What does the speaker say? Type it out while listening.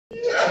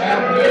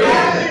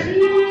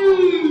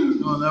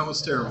that was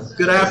terrible.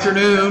 Good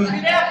afternoon.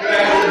 Good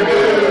afternoon.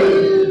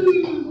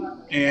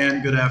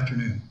 And good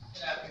afternoon.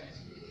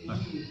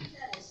 Okay.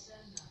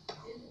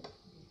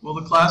 Will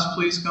the class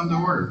please come to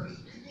order?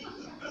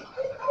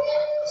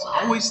 It's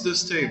always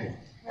this table.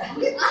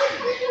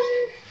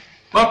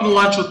 Welcome to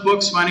Lunch with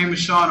Books. My name is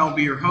Sean. I'll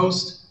be your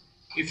host.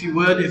 If you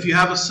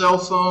have a cell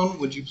phone,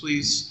 would you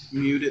please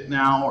mute it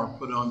now or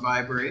put it on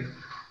vibrate?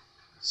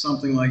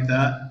 Something like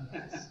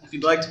that. If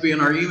you'd like to be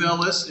on our email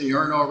list and you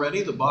aren't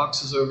already, the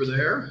box is over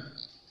there.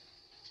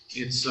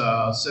 It's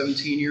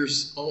 17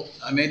 years old.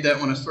 I made that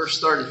when I first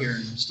started here,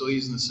 and I'm still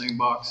using the same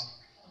box.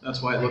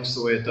 That's why it looks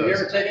the way it does. Have you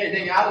ever taken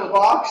anything out of the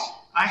box?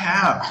 I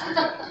have.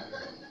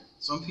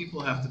 Some people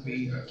have to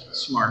be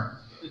smart.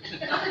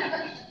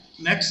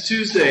 Next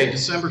Tuesday,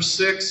 December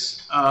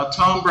 6th,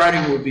 Tom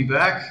Briding will be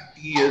back.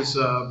 He is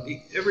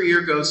every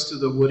year goes to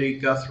the Woody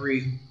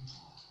Guthrie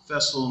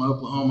Festival in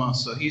Oklahoma,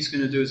 so he's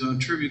going to do his own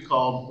tribute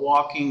called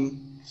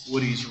Walking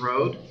Woody's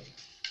Road.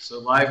 So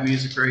live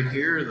music right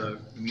here, the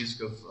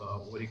music of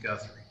Woody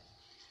Guthrie.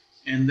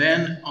 And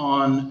then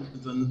on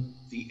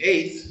the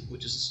 8th,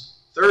 which is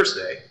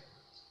Thursday,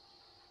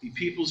 the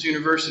People's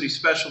University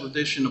Special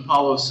Edition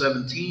Apollo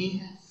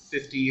 17,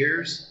 50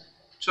 years.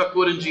 Chuck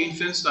Wood and Gene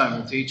Finstein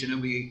will teach, and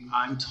it'll be,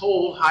 I'm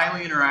told,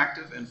 highly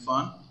interactive and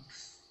fun.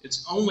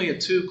 It's only a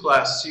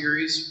 2-class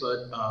series,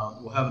 but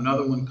we'll have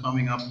another one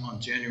coming up on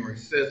January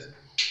 5th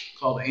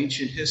called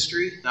Ancient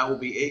History. That will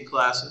be 8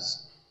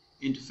 classes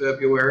into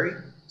February.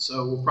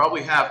 So we'll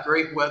probably have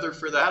great weather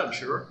for that, I'm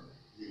sure.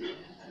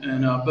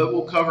 And but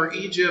we'll cover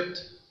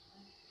Egypt,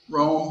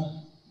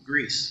 Rome,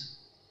 Greece,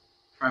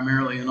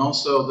 primarily, and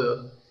also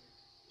the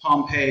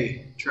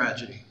Pompeii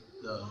tragedy,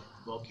 the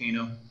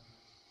volcano.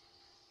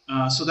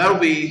 So that'll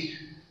be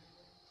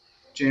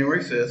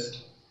January 5th.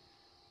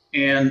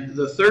 And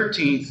the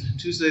 13th,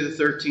 Tuesday the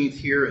 13th,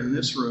 here in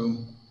this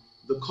room,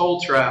 The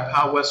Coal Trap,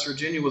 How West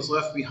Virginia Was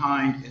Left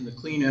Behind in the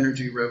Clean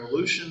Energy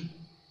Revolution.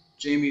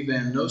 Jamie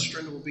Van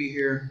Nostrand will be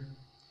here,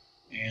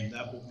 and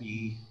that will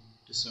be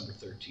December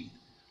 13th.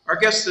 Our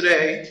guest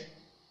today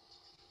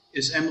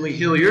is Emily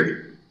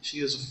Hilliard. She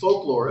is a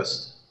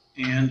folklorist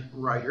and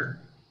writer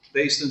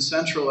based in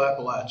Central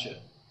Appalachia.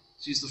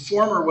 She's the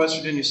former West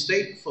Virginia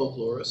State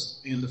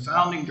folklorist and the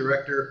founding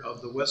director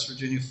of the West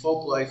Virginia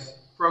Folklife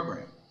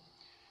program.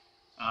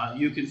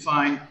 You can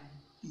find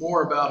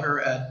more about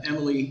her at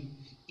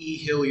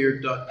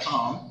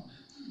emilyehilliard.com.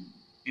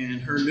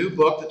 And her new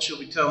book that she'll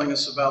be telling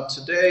us about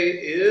today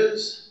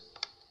is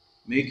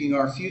Making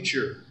Our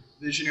Future,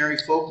 Visionary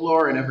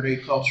Folklore and Everyday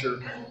Culture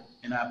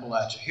in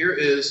Appalachia. Here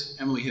is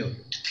Emily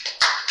Hilliard.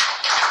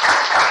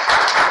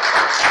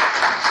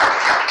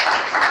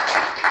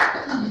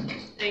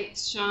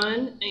 Thanks,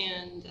 Sean,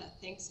 and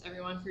thanks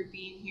everyone for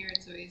being here.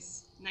 It's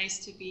always nice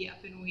to be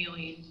up and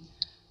wheeling.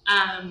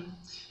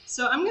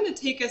 So I'm going to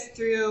take us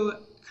through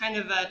kind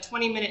of a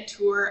 20-minute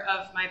tour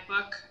of my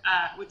book,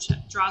 which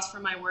draws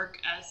from my work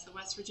as the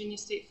West Virginia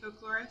State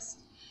folklorist.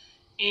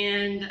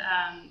 And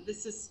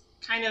this is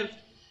kind of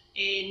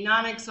a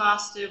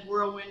non-exhaustive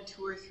whirlwind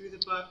tour through the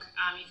book.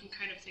 You can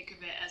kind of think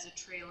of it as a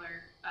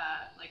trailer,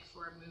 like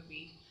for a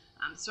movie.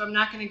 So I'm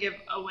not going to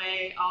give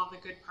away all the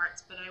good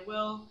parts, but I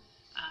will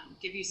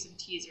give you some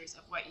teasers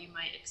of what you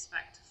might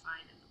expect to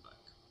find in the book.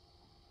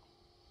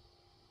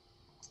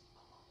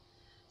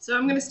 So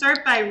I'm going to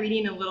start by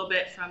reading a little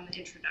bit from the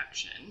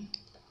introduction.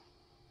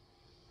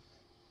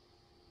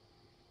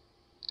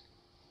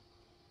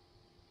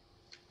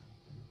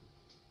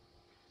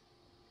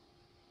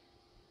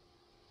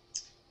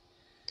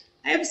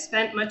 I have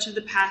spent much of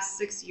the past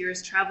 6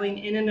 years traveling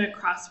in and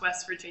across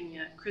West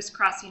Virginia,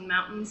 crisscrossing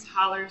mountains,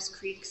 hollers,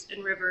 creeks,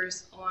 and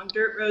rivers, along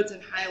dirt roads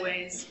and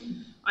highways,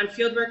 on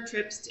fieldwork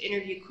trips to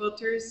interview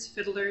quilters,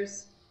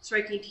 fiddlers,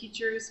 striking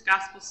teachers,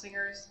 gospel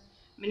singers,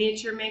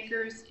 miniature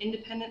makers,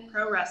 independent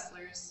pro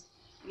wrestlers,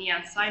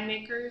 neon sign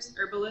makers,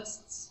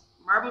 herbalists,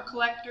 marble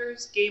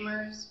collectors,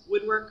 gamers,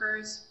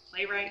 woodworkers,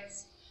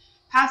 playwrights,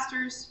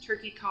 pastors,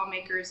 turkey call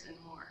makers, and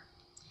more.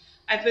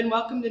 I've been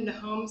welcomed into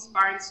homes,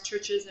 barns,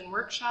 churches, and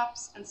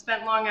workshops, and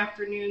spent long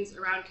afternoons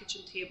around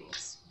kitchen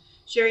tables,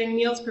 sharing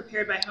meals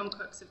prepared by home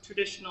cooks of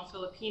traditional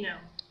Filipino,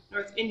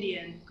 North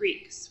Indian,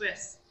 Greek,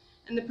 Swiss,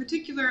 and the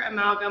particular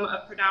amalgam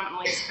of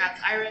predominantly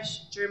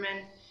Scots-Irish,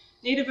 German,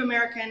 Native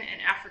American,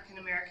 and African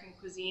American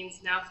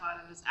cuisines now thought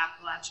of as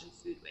Appalachian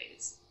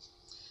foodways.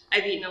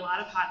 I've eaten a lot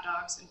of hot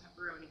dogs and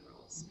pepperoni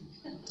rolls.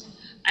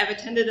 I've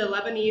attended a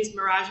Lebanese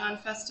Marajan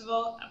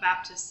festival, a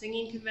Baptist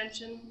singing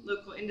convention,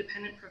 local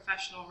independent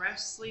professional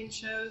wrestling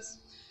shows,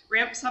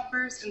 ramp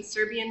suppers, and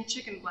Serbian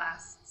chicken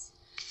blasts,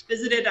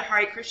 visited a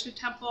Hare Krishna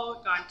temple,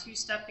 gone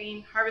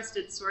two-stepping,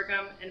 harvested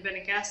sorghum, and been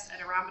a guest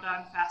at a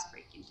Ramadan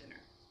fast-breaking dinner.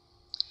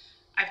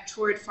 I've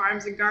toured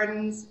farms and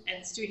gardens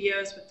and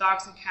studios with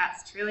dogs and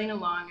cats trailing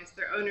along as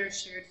their owners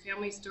shared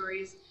family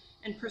stories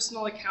and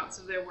personal accounts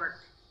of their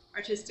work,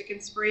 artistic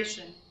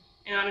inspiration,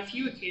 and on a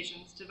few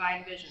occasions,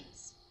 divine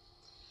visions.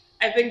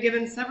 I've been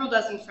given several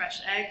dozen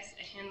fresh eggs,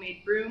 a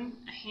handmade broom,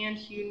 a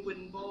hand-hewn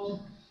wooden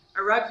bowl,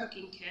 a rug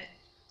hooking kit,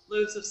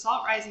 loaves of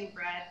salt-rising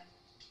bread,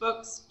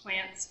 books,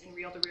 plants, and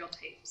reel-to-reel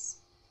tapes.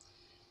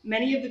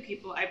 Many of the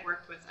people I've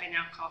worked with I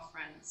now call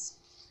friends.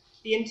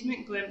 The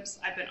intimate glimpse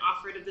I've been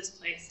offered of this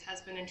place has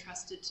been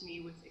entrusted to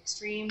me with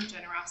extreme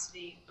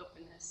generosity,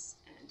 openness,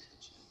 and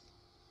intention.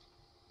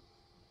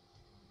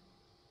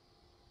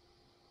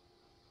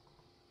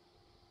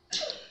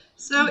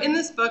 So in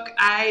this book,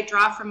 I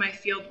draw from my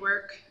field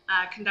work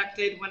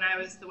conducted when I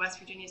was the West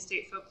Virginia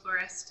State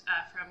Folklorist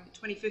from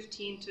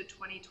 2015 to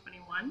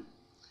 2021.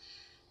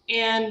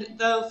 And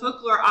though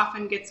folklore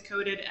often gets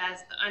coded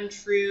as the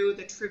untrue,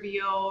 the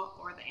trivial,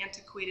 or the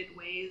antiquated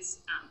ways,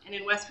 and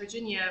in West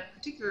Virginia,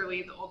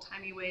 particularly the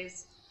old-timey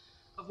ways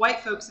of white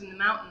folks in the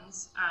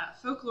mountains,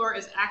 folklore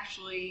is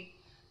actually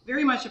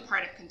very much a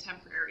part of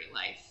contemporary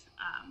life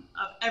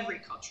of every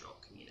cultural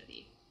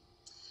community.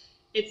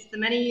 It's the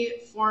many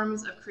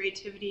forms of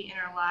creativity in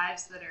our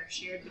lives that are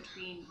shared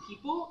between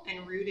people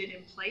and rooted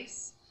in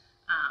place.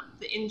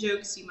 The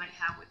in-jokes you might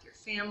have with your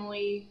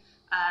family,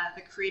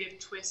 the creative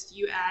twist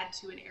you add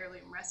to an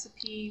heirloom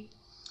recipe,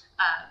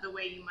 the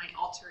way you might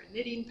alter a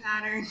knitting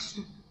pattern,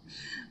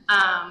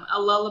 a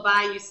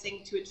lullaby you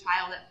sing to a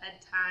child at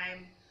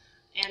bedtime,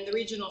 and the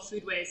regional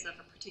foodways of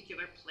a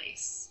particular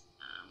place,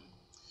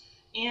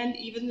 and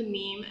even the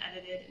meme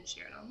edited and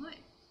shared online.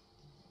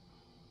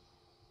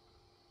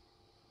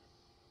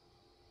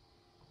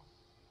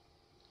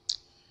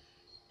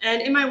 And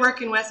in my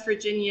work in West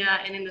Virginia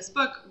and in this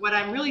book, what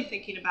I'm really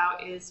thinking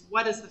about is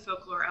what is the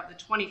folklore of the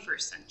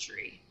 21st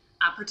century,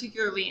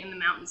 particularly in the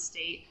Mountain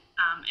State.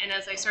 And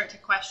as I start to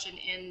question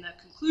in the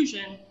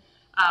conclusion,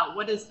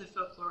 what is the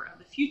folklore of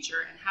the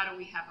future and how do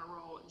we have a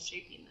role in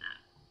shaping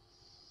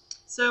that?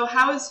 So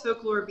how is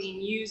folklore being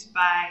used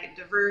by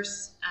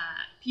diverse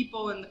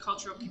people in the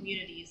cultural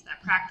communities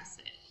that practice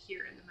it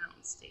here in the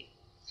Mountain State?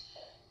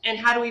 And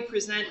how do we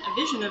present a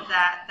vision of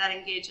that that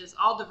engages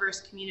all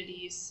diverse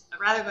communities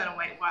rather than a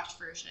whitewashed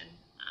version?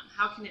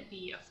 How can it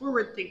be a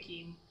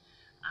forward-thinking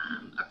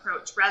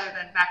approach rather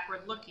than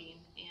backward-looking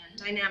and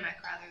dynamic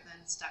rather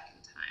than stuck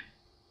in time?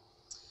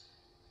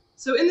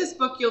 So in this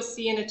book, you'll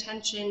see an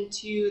attention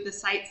to the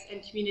sites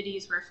and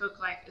communities where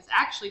folklife is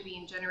actually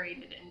being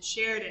generated and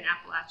shared in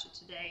Appalachia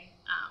today.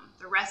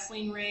 The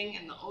wrestling ring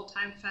and the Old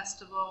Time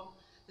Festival,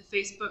 the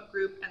Facebook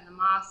group and the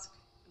mosque,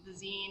 the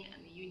zine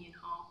and the Union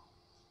Hall.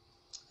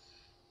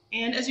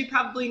 And as you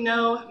probably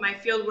know, my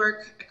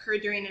fieldwork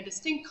occurred during a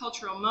distinct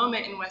cultural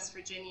moment in West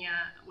Virginia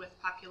with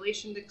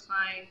population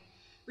decline,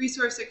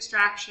 resource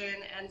extraction,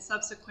 and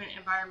subsequent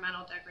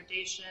environmental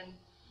degradation,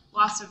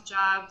 loss of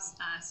jobs,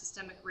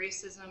 systemic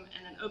racism,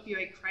 and an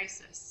opioid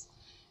crisis.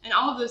 And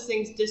all of those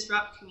things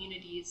disrupt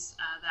communities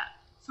that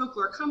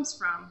folklore comes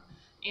from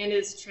and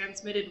is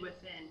transmitted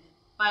within.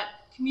 But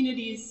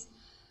communities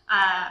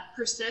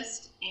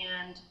persist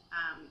and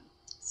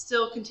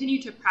still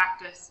continue to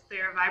practice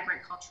their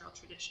vibrant cultural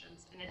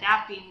traditions and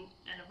adapting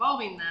and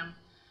evolving them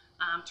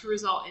to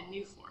result in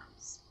new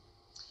forms.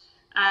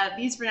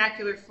 These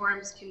vernacular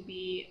forms can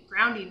be a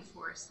grounding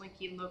force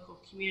linking local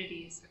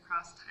communities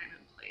across time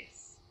and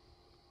place.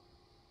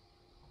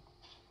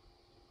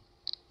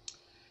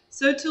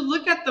 So to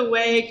look at the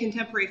way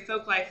contemporary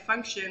folklife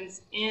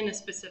functions in a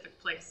specific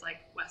place like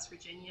West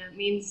Virginia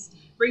means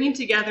bringing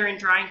together and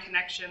drawing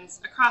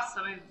connections across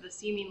some of the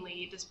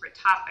seemingly disparate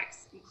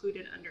topics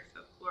included under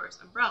folklore's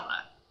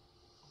umbrella.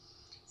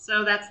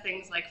 So that's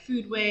things like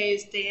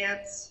foodways,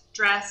 dance,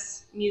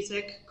 dress,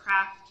 music,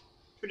 craft,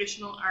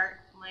 traditional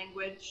art,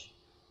 language.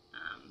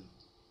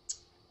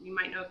 You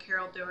might know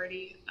Carol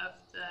Doherty of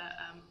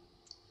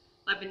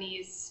the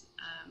Lebanese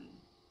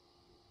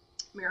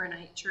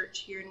Maronite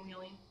Church here in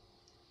Wheeling.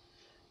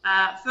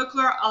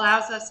 Folklore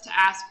allows us to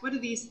ask, what do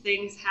these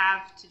things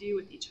have to do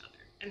with each other?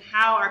 And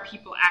how are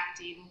people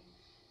acting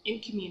in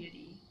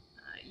community,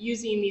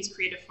 using these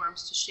creative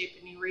forms to shape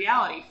a new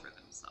reality for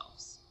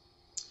themselves?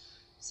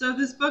 So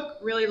this book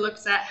really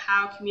looks at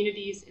how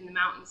communities in the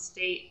Mountain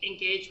State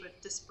engage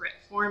with disparate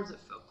forms of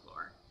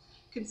folklore,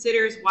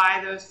 considers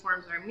why those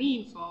forms are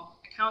meaningful,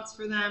 accounts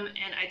for them,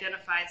 and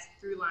identifies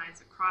through lines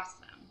across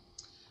them,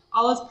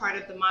 all as part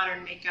of the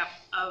modern makeup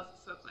of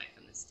folklife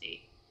in the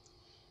state.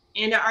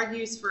 And it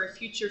argues for a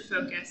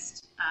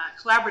future-focused,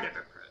 collaborative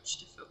approach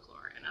to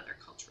folklore and other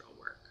cultural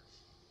work.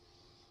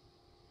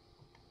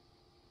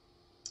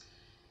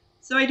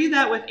 So I do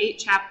that with 8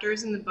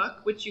 chapters in the book,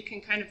 which you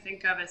can kind of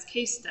think of as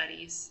case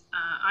studies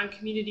on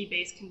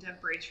community-based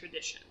contemporary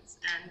traditions.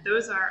 And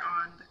those are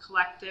on the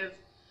collective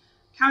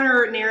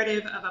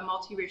counter-narrative of a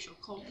multiracial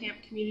coal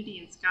camp community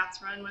in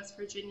Scotts Run, West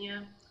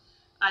Virginia,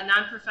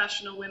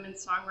 nonprofessional women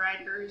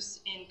songwriters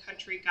in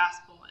country,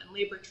 gospel, and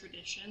labor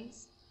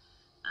traditions,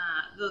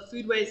 the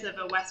foodways of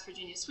a West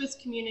Virginia Swiss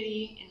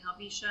community in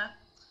Helvetia,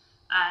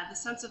 the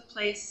sense of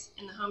place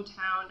in the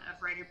hometown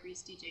of writer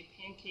Breece D'J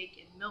Pancake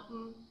in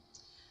Milton,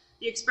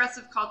 the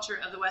expressive culture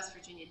of the West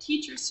Virginia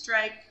teachers'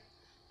 strike,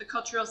 the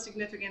cultural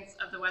significance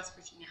of the West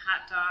Virginia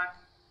hot dog,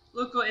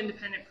 local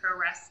independent pro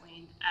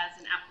wrestling as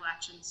an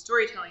Appalachian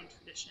storytelling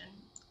tradition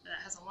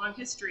that has a long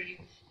history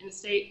in the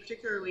state,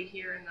 particularly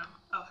here in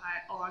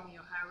along the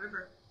Ohio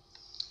River,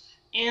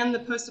 and the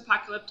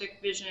post-apocalyptic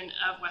vision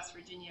of West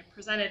Virginia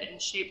presented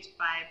and shaped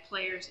by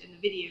players in the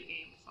video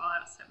game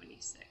Fallout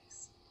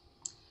 76.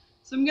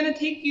 So I'm going to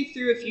take you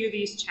through a few of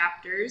these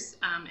chapters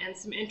and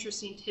some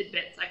interesting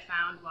tidbits I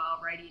found while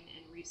writing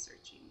and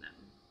researching them.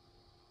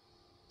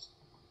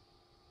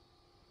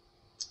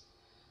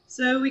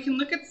 So we can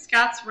look at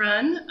Scott's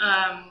Run,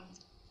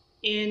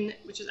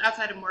 which is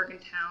outside of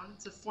Morgantown.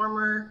 It's a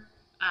former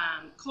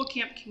coal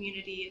camp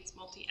community. It's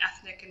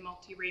multi-ethnic and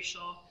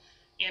multiracial,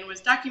 and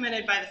was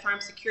documented by the Farm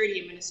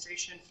Security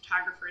Administration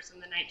photographers in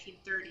the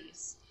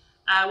 1930s,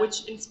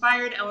 which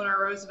inspired Eleanor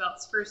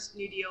Roosevelt's first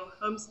New Deal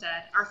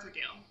homestead,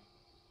 Arthurdale.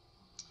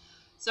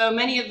 So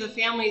many of the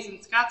families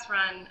in Scott's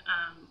Run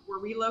were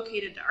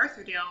relocated to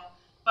Arthurdale,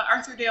 but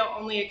Arthurdale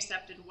only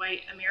accepted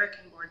white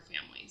American-born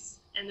families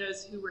and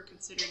those who were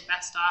considered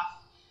best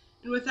off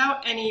and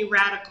without any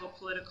radical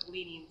political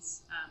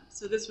leanings.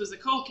 So this was a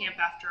coal camp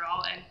after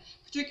all, and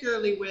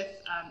particularly with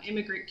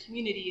immigrant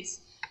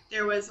communities,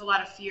 there was a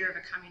lot of fear of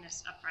a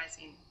communist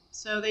uprising.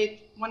 So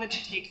they wanted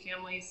to take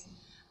families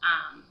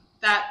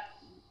that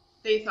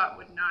they thought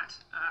would not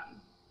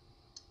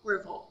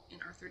revolt in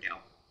Arthurdale.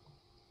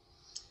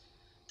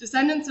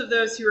 Descendants of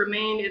those who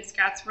remained in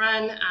Scott's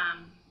Run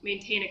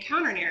maintain a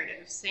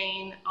counter-narrative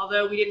saying,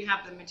 although we didn't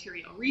have the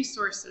material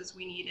resources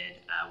we needed,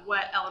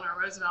 what Eleanor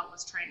Roosevelt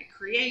was trying to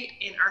create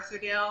in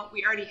Arthurdale,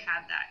 we already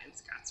had that in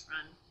Scott's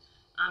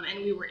Run.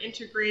 And we were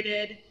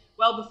integrated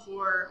well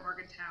before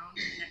Morgantown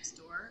next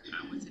door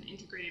with an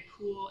integrated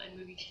pool and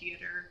movie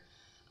theater,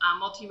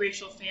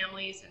 multiracial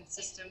families, and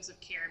systems of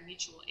care and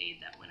mutual aid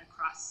that went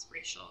across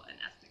racial and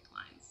ethnic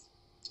lines.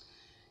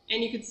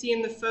 And you can see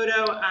in the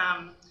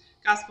photo,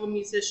 gospel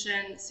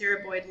musician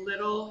Sarah Boyd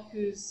Little,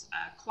 whose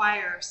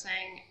choir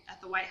sang at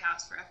the White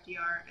House for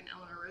FDR and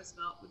Eleanor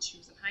Roosevelt when she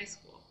was in high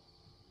school,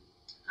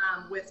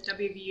 with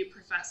WVU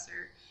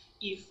professor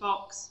Eve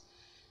Fawkes.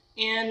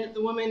 And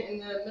the woman in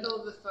the middle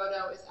of the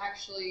photo is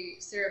actually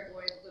Sarah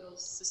Boyd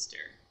Little's sister.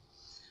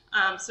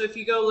 So if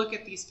you go look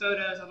at these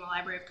photos on the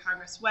Library of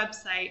Congress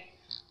website,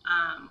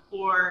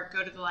 or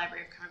go to the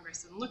Library of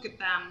Congress and look at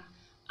them,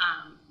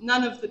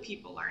 none of the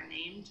people are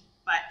named,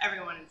 but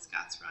everyone in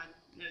Scott's Run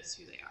knows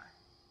who they are.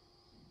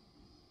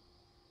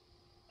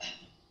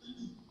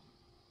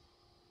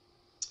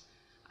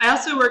 I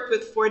also worked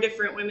with 4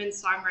 different women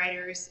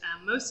songwriters,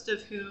 most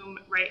of whom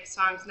write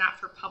songs not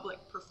for public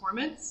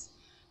performance,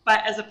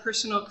 but as a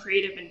personal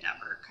creative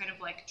endeavor, kind of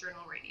like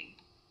journal writing.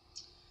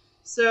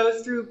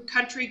 So through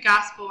country,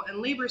 gospel,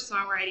 and labor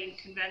songwriting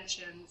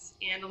conventions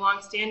and a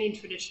long-standing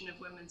tradition of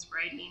women's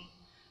writing,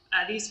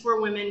 these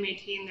 4 women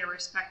maintain their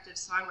respective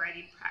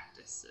songwriting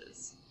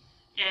practices.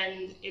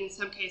 And in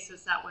some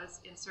cases, that was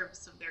in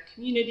service of their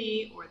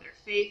community or their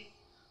faith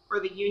or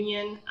the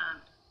union,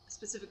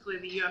 specifically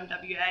the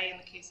UMWA in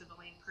the case of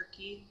Elaine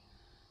Perkey,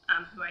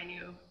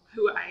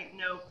 who I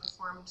know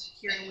performed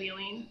here in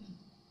Wheeling,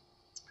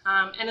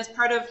 and as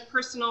part of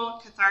personal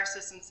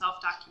catharsis and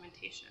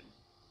self-documentation.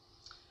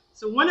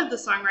 So one of the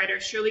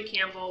songwriters, Shirley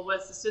Campbell,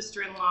 was the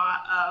sister-in-law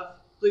of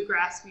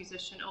bluegrass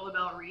musician Ola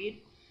Belle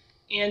Reed,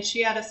 and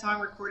she had a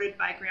song recorded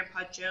by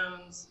Grandpa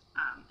Jones,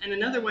 and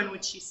another one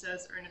which she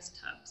says Ernest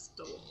Tubb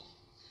stole.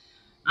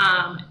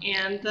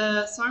 And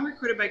the song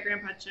recorded by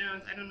Grandpa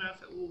Jones, I don't know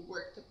if it will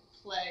work to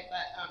play,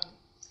 but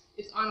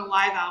it's on a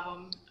live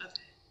album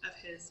of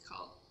his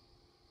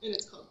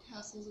it's called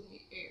Castles in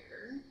the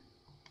Air.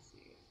 Let's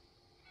see.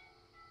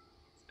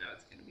 So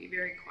it's going to be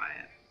very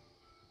quiet.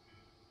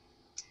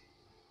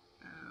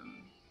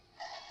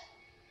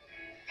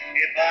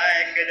 If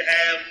I could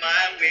have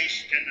my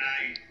wish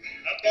tonight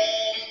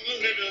upon a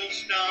little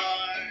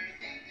star,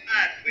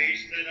 I'd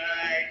wish that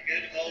I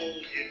could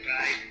hold you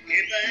tight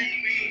if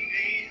angry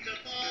dreams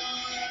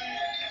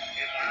apart.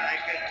 If I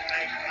could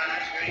make my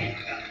dream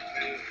come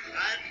true,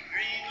 I'd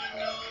dream a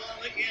Noel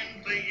again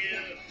for you.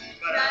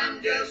 But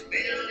I'm just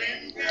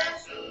building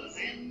castles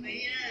in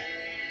the air.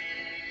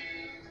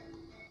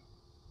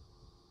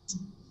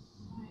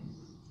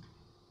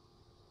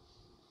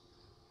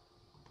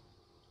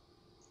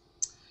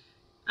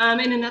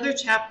 In another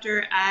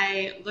chapter,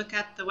 I look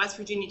at the West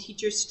Virginia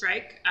teachers'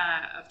 strike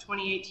of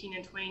 2018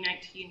 and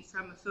 2019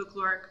 from a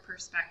folkloric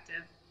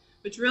perspective,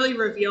 which really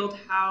revealed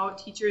how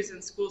teachers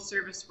and school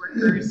service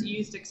workers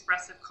used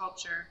expressive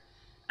culture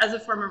as a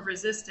form of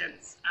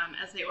resistance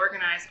as they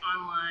organized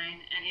online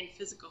and in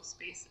physical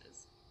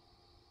spaces.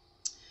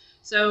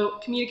 So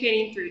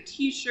communicating through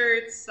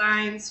t-shirts,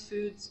 signs,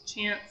 foods,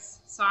 chants,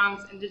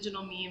 songs, and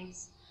digital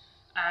memes,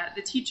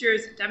 the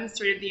teachers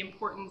demonstrated the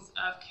importance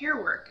of care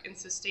work in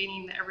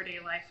sustaining the everyday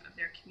life of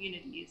their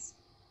communities.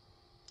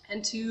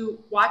 And to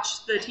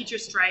watch the teacher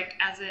strike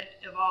as it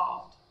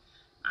evolved,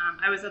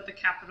 I was at the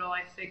Capitol,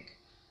 I think,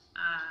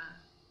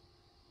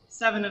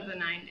 7 of the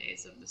 9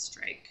 days of the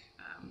strike,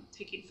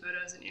 taking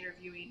photos and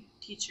interviewing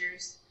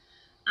teachers.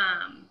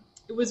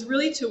 It was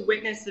really to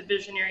witness the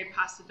visionary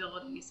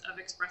possibilities of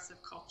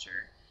expressive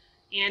culture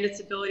and its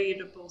ability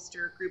to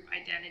bolster group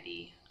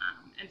identity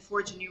and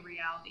forge a new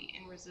reality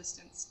in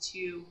resistance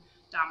to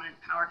dominant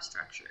power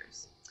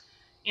structures.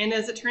 And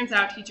as it turns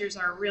out, teachers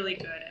are really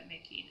good at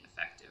making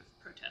effective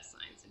protest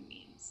signs and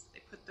memes.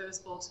 They put those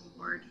bulletin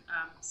board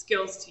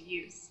skills to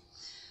use.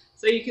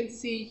 So you can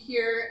see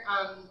here,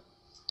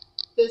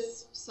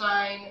 this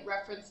sign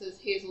references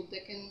Hazel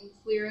Dickens'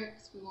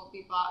 lyrics. We won't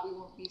be bought, we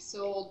won't be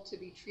sold, to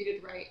be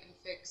treated right and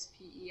fix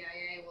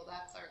PEIA. Well,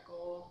 that's our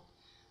goal.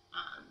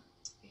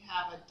 We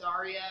have a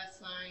Daria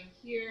sign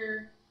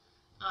here.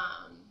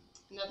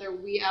 Another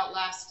 "We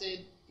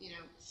outlasted,"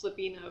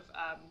 flipping of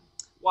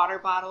water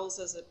bottles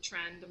as a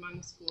trend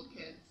among school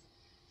kids,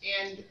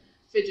 and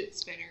fidget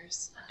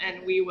spinners,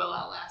 and "We will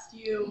outlast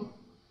you."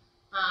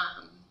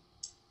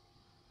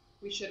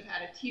 We should have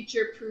had a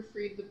teacher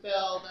proofread the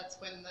bill. That's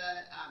when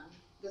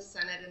the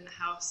Senate and the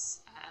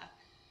House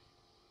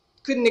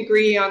couldn't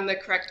agree on the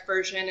correct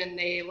version, and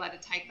they let a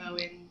typo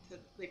in.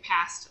 They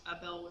passed a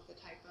bill with a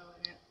typo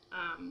in it.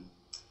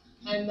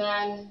 And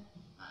then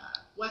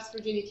West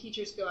Virginia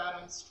teachers go out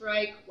on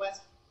strike.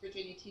 West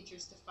Virginia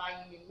teachers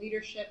defy union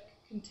leadership,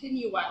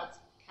 continue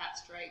wildcat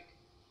strike.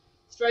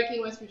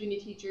 Striking West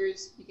Virginia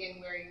teachers begin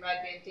wearing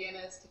red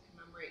bandanas to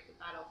commemorate the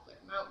Battle of Clear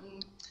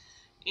Mountain.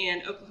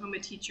 And Oklahoma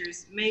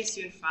teachers may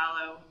soon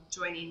follow,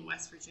 joining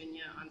West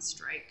Virginia on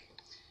strike.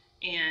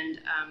 And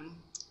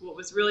what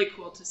was really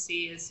cool to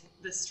see is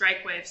the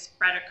strike wave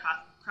spread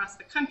across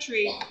the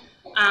country,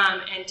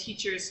 and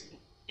teachers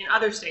in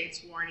other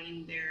states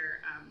warning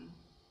their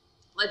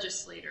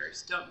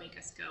legislators, don't make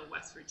us go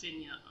West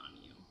Virginia on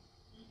you.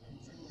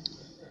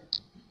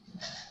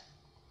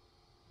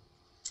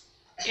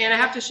 And I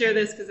have to share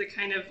this because it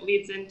kind of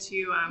leads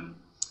into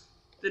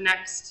the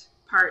next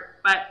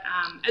part. But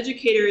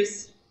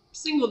educators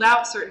singled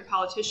out certain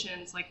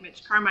politicians like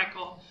Mitch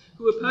Carmichael,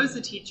 who opposed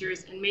the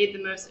teachers and made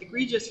the most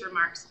egregious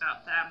remarks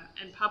about them,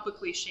 and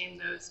publicly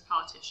shamed those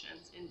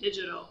politicians in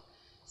digital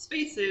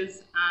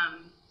spaces,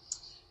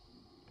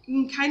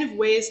 in kind of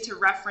ways to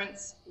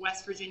reference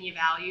West Virginia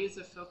values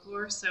of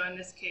folklore. So in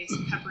this case,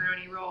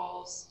 pepperoni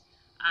rolls,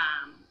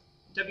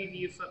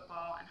 WVU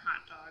football, and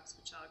hot dogs,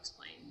 which I'll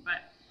explain.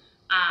 But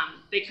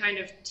they kind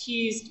of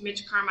teased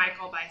Mitch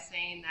Carmichael by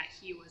saying that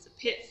he was a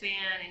Pitt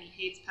fan and he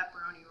hates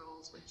pepperoni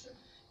rolls, which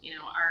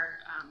are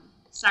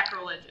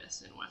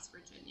sacrilegious in West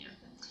Virginia,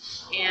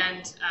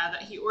 and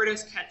that he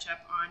orders ketchup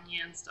on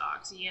Yan's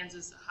dogs. Yan's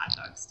is a hot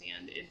dog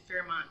stand in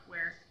Fairmont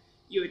where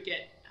you would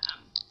get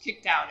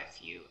kicked out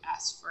if you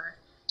asked for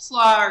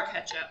slaw or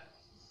ketchup.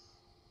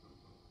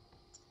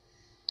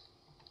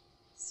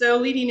 So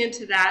leading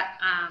into that,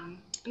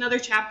 another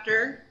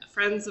chapter,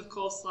 Friends of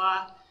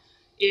Coleslaw,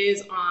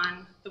 is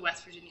on the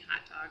West Virginia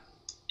hot dog.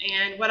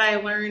 And what I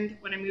learned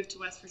when I moved to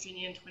West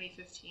Virginia in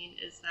 2015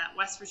 is that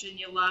West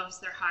Virginia loves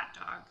their hot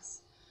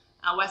dogs.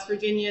 West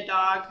Virginia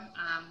dog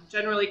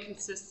generally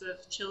consists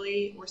of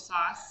chili or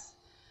sauce,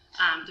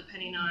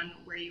 depending on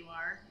where you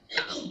are,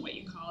 what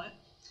you call it.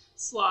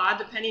 Slaw,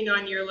 depending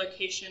on your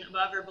location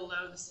above or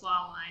below the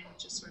slaw line,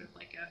 which is sort of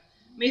like a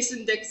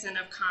Mason-Dixon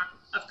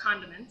of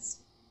condiments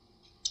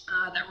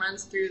that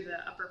runs through the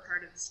upper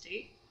part of the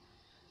state.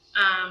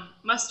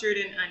 Mustard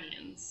and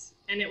onions.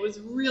 And it was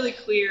really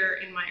clear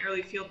in my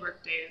early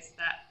fieldwork days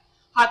that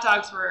hot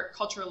dogs were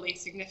culturally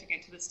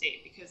significant to the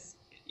state because,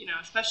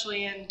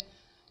 especially in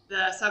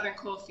the southern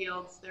coal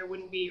fields, there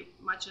wouldn't be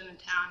much in a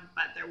town,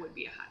 but there would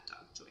be a hot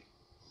dog joint.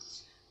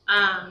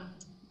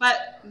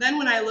 But then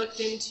when I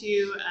looked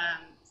into,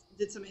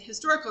 did some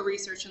historical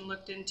research and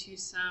looked into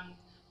some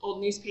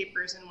old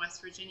newspapers in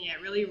West Virginia,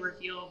 it really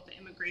revealed the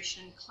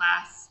immigration,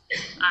 class,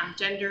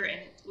 gender,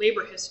 and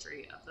labor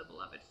history of the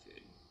beloved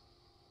food.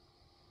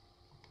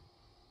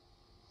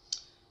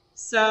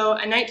 So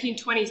a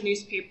 1920s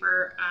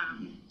newspaper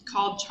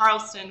called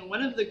Charleston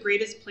one of the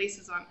greatest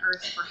places on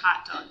earth for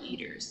hot dog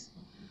eaters.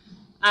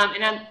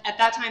 And at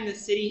that time, the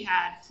city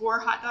had 4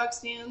 hot dog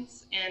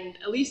stands, and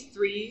at least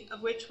 3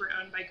 of which were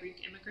owned by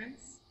Greek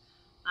immigrants.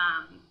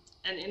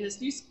 And in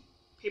this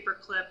newspaper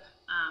clip,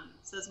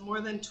 it says more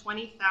than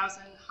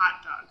 20,000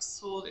 hot dogs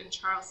sold in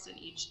Charleston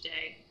each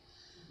day,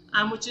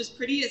 which is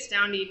pretty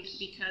astounding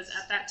because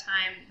at that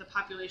time, the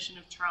population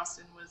of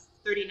Charleston was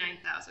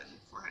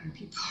 39,400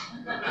 people.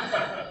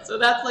 So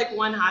that's like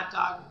 1 hot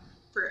dog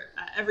for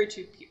every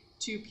two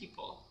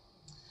people.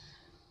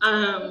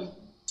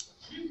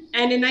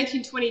 And in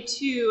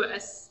 1922, a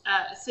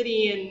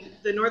city in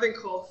the northern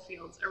coal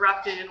fields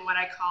erupted in what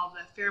I call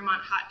the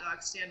Fairmont Hot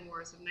Dog Stand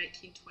Wars of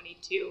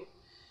 1922,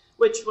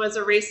 which was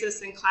a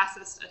racist and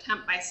classist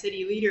attempt by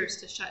city leaders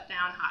to shut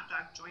down hot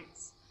dog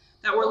joints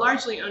that were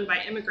largely owned by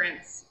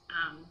immigrants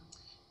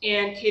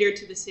and catered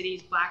to the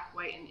city's black,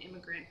 white, and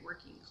immigrant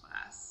working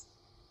class.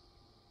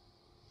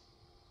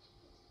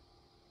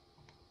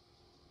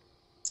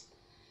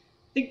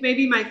 I think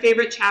maybe my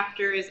favorite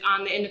chapter is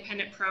on the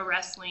independent pro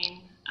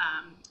wrestling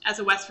as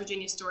a West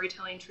Virginia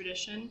storytelling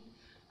tradition,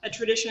 a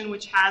tradition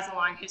which has a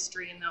long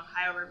history in the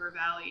Ohio River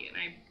Valley. And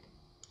I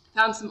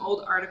found some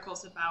old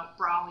articles about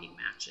brawling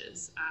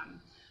matches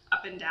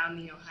up and down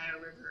the Ohio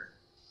River,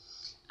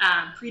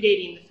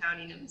 predating the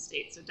founding of the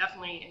state, so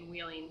definitely in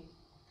Wheeling.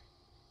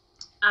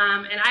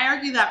 And I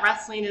argue that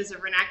wrestling is a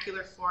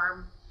vernacular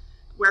form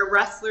where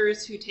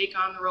wrestlers who take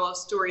on the role of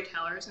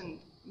storytellers, and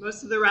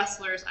most of the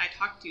wrestlers I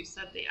talked to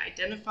said they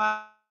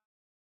identify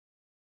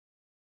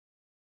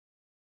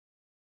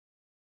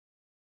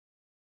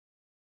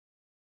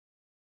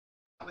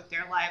with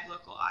their live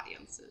local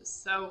audiences.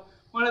 So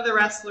one of the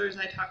wrestlers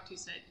I talked to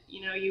said,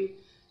 you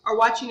are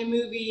watching a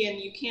movie and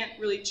you can't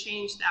really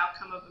change the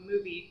outcome of a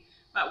movie,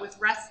 but with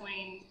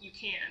wrestling, you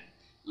can.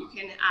 You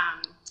can,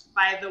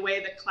 by the way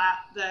the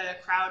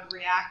crowd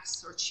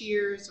reacts or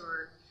cheers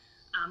or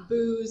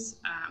boos,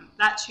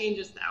 that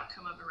changes the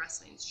outcome of a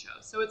wrestling show.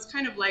 So it's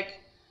kind of like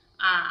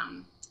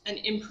an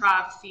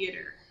improv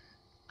theater,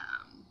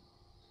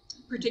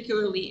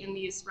 particularly in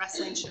these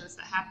wrestling shows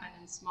that happen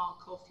in small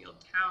coalfield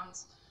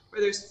towns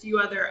where there's few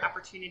other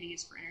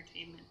opportunities for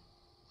entertainment.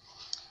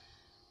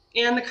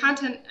 And the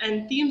content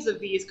and themes of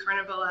these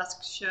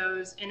carnivalesque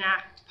shows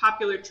enact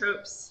popular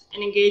tropes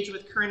and engage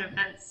with current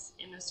events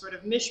in a sort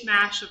of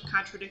mishmash of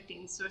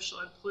contradicting social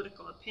and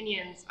political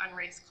opinions on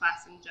race,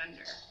 class, and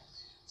gender.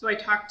 So I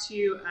talked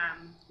to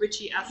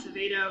Richie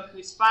Acevedo,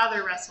 whose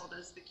father wrestled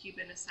as the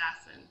Cuban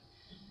assassin.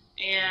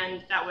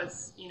 And that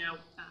was,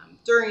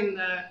 during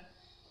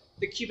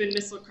the Cuban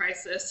Missile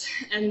Crisis.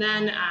 And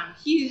then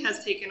he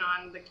has taken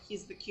on,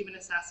 he's the Cuban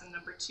assassin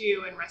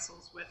 #2 and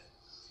wrestles with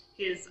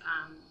his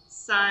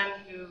son,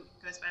 who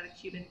goes by the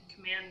Cuban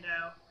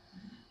Commando.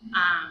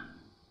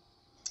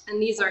 And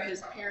these are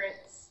his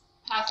parents'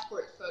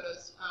 passport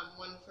photos,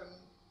 one from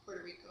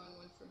Puerto Rico and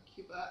one from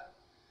Cuba.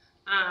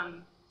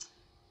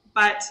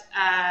 But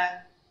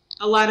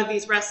a lot of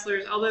these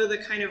wrestlers, although the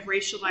kind of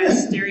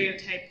racialized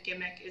stereotype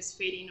gimmick is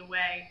fading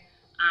away,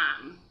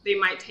 they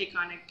might take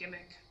on a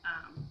gimmick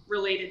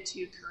related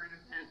to current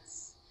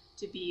events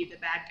to be the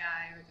bad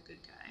guy or the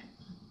good guy.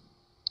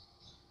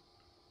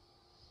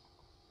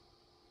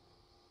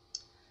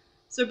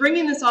 So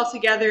bringing this all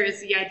together is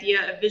the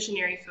idea of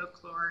visionary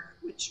folklore,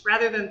 which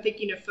rather than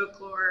thinking of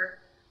folklore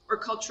or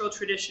cultural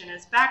tradition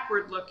as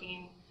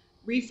backward-looking,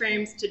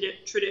 reframes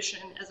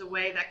tradition as a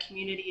way that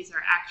communities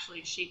are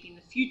actually shaping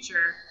the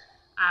future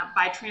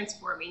by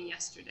transforming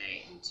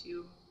yesterday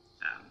into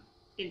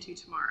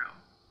tomorrow.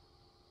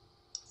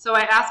 So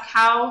I ask,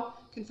 how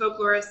can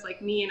folklorists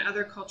like me and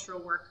other cultural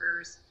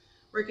workers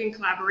work in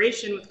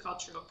collaboration with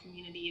cultural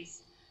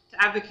communities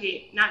to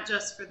advocate not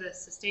just for the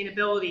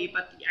sustainability,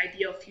 but the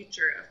ideal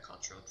future of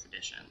cultural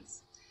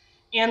traditions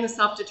and the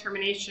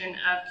self-determination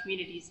of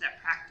communities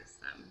that practice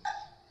them?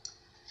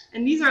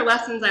 And these are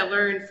lessons I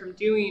learned from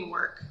doing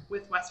work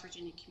with West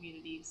Virginia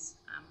communities.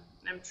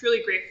 And I'm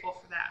truly grateful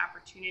for that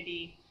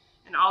opportunity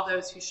and all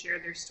those who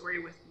shared their story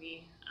with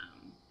me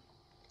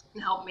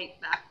and helped make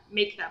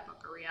that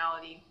book a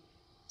reality.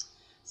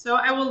 So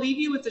I will leave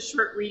you with a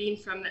short reading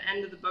from the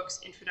end of the book's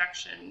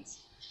introduction,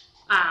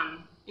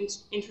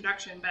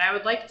 but I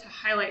would like to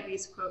highlight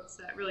these quotes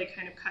that really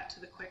kind of cut to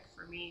the quick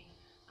for me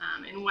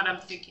and what I'm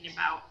thinking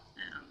about.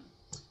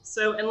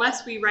 So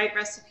unless we write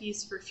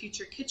recipes for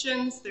future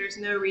kitchens, there's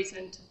no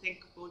reason to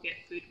think we'll get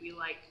food we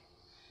like.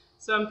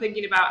 So I'm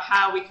thinking about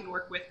how we can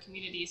work with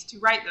communities to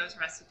write those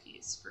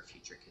recipes for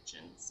future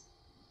kitchens.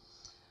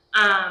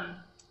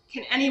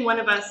 Can any one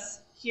of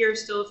us here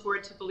still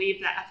afford to believe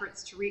that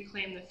efforts to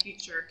reclaim the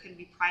future can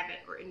be private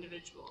or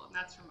individual? And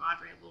that's from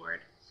Audre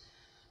Lorde.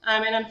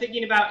 And I'm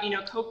thinking about,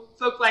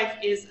 folk life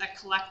is a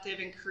collective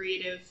and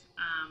creative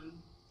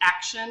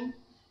action,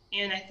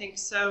 and I think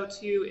so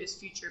too is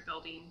future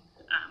building.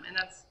 And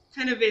that's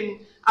kind of in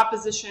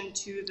opposition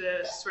to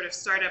the sort of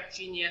startup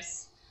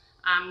genius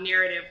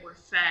narrative we're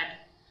fed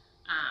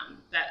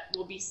that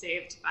will be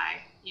saved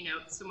by,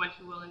 someone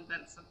who will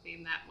invent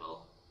something that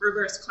will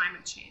reverse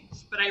climate change.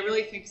 But I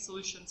really think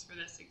solutions for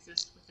this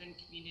exist within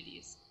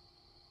communities.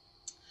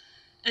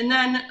 And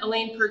then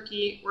Elaine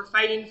Perky, we're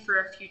fighting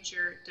for a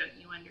future, don't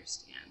you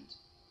understand?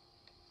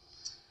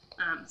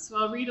 So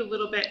I'll read a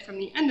little bit from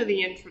the end of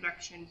the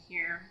introduction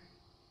here.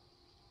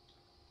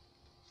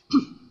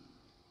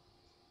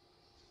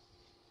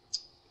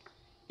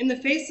 In the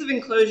face of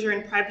enclosure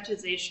and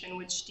privatization,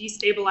 which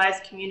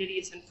destabilize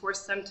communities and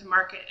force them to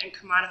market and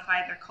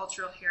commodify their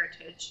cultural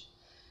heritage,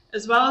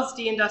 as well as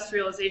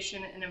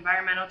deindustrialization and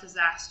environmental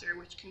disaster,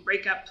 which can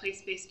break up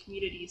place-based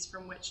communities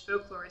from which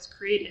folklore is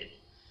created,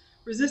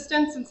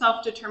 resistance and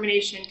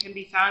self-determination can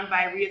be found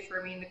by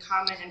reaffirming the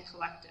common and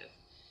collective,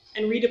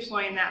 and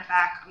redeploying that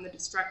back on the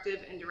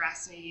destructive and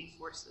deracinating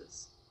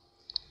forces.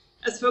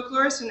 As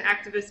folklorist and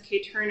activist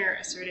Kay Turner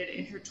asserted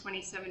in her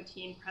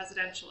 2017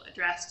 presidential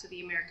address to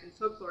the American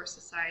Folklore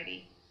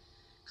Society,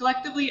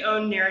 collectively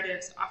owned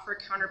narratives offer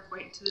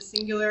counterpoint to the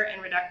singular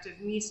and reductive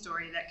me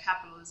story that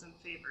capitalism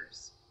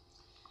favors.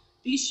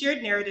 These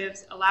shared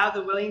narratives allow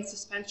the willing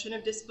suspension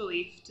of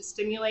disbelief to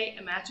stimulate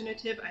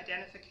imaginative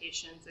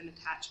identifications and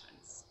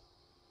attachments.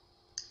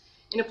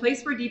 In a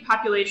place where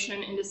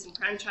depopulation and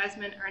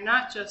disenfranchisement are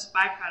not just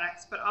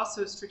byproducts, but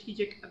also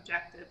strategic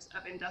objectives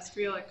of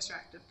industrial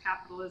extractive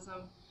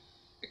capitalism,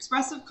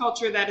 expressive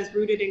culture that is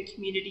rooted in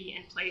community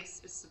and place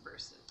is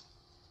subversive.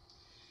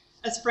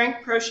 As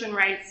Frank Proshin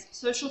writes,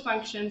 social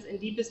functions and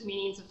deepest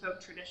meanings of folk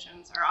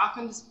traditions are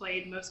often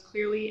displayed most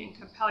clearly and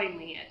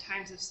compellingly at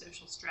times of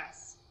social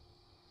stress.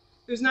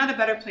 There's not a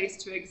better place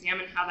to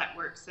examine how that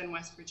works than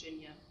West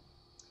Virginia.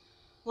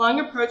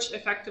 Long approached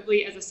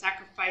effectively as a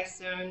sacrifice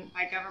zone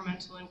by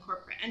governmental and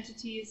corporate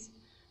entities,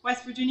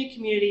 West Virginia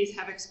communities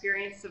have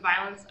experienced the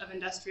violence of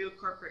industrial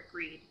corporate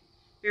greed,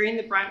 bearing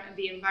the brunt of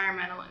the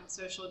environmental and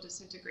social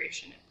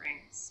disintegration it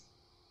brings.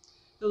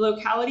 The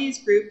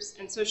localities, groups,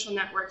 and social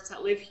networks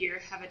that live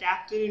here have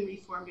adapted and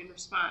reformed in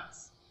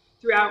response,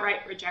 through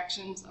outright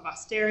rejections of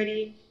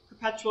austerity,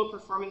 perpetual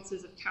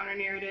performances of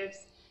counternarratives,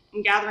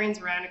 and gatherings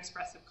around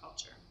expressive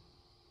culture.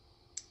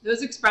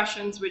 Those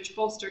expressions which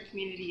bolster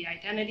community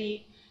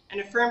identity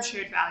and affirm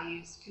shared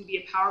values can be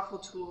a powerful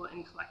tool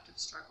in collective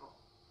struggle.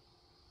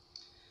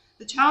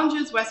 The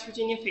challenges West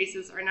Virginia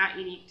faces are not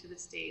unique to the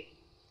state.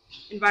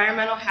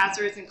 Environmental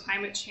hazards and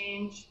climate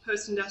change,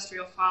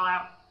 post-industrial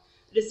fallout,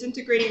 a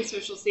disintegrating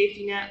social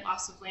safety net,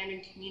 loss of land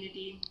and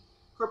community,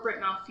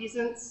 corporate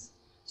malfeasance,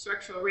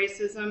 structural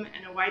racism,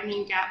 and a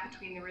widening gap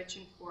between the rich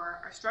and poor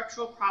are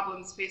structural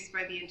problems faced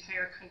by the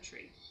entire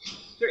country.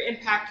 Their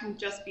impact can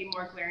just be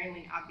more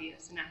glaringly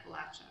obvious in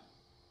Appalachia.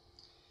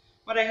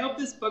 What I hope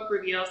this book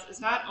reveals is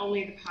not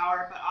only the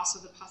power, but also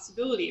the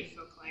possibility of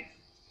folklife,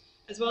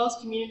 as well as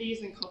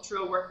communities and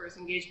cultural workers'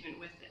 engagement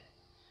with it,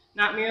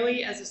 not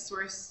merely as a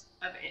source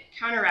of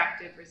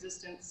counteractive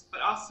resistance,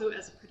 but also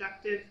as a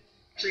productive,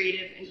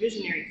 creative, and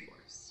visionary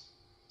force.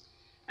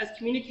 As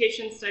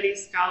communication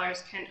studies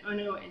scholars Ken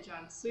Ono and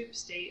John Sloop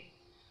state,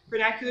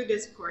 vernacular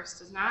discourse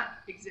does not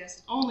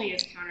exist only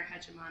as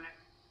counter-hegemonic,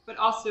 but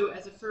also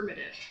as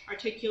affirmative,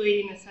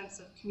 articulating a sense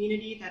of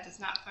community that does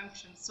not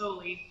function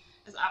solely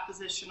as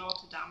oppositional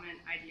to dominant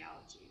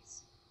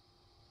ideologies.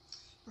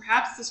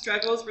 Perhaps the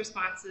struggles,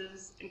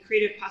 responses, and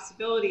creative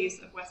possibilities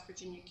of West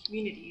Virginia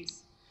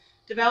communities,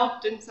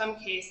 developed in some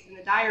case in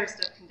the direst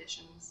of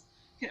conditions,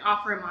 can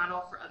offer a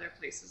model for other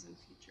places and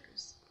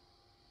futures.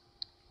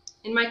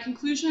 In my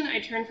conclusion, I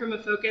turn from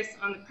a focus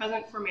on the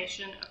present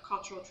formation of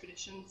cultural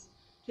traditions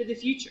to the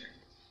future,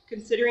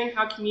 considering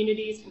how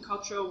communities and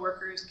cultural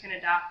workers can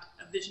adopt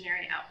a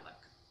visionary outlook.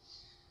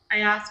 I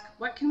ask,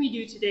 what can we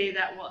do today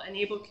that will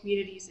enable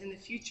communities in the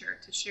future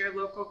to share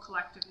local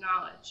collective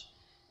knowledge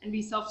and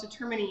be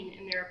self-determining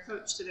in their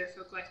approach to their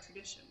folklife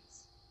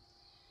traditions?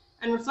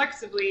 And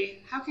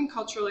reflexively, how can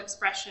cultural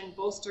expression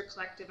bolster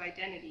collective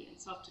identity and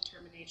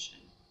self-determination?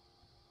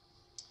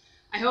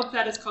 I hope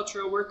that as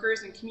cultural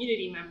workers and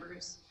community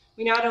members,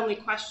 we not only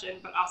question,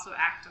 but also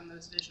act on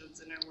those visions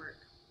in our work.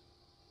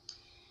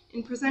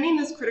 In presenting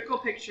this critical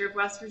picture of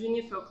West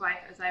Virginia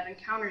folklife as I've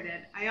encountered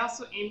it, I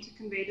also aim to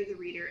convey to the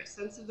reader a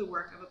sense of the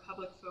work of a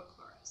public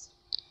folklorist,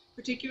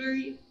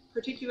 particularly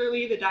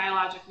the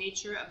dialogic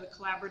nature of the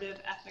collaborative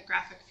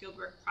ethnographic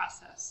fieldwork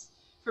process,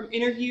 from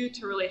interview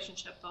to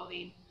relationship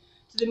building,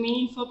 to the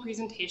meaningful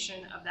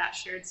presentation of that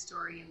shared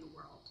story in the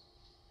world.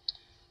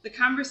 The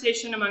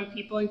conversation among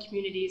people and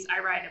communities I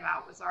write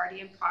about was already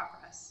in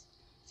progress.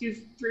 Through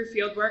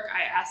fieldwork,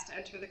 I asked to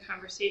enter the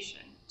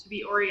conversation, to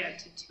be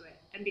oriented to it,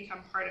 and become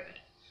part of it,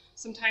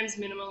 sometimes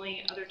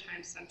minimally, other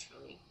times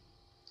centrally.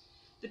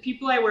 The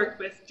people I worked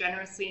with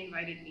generously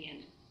invited me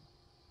in.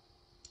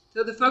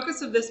 Though the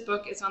focus of this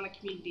book is on the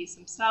communities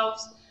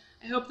themselves,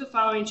 I hope the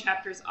following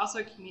chapters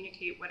also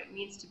communicate what it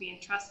means to be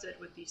entrusted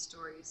with these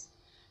stories,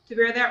 to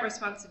bear that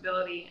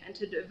responsibility, and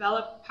to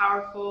develop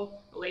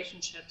powerful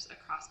relationships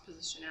across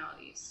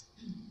positionalities.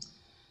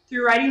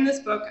 Through writing this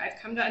book,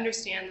 I've come to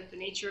understand that the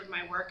nature of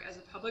my work as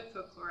a public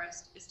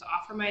folklorist is to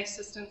offer my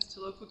assistance to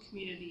local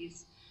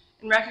communities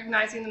in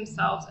recognizing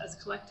themselves as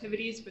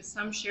collectivities with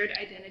some shared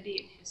identity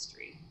and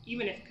history,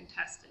 even if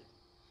contested.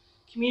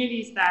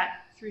 Communities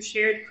that, through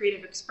shared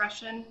creative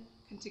expression,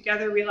 can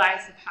together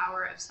realize the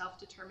power of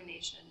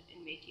self-determination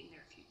in making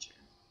their future.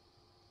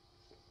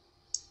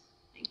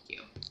 Thank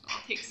you.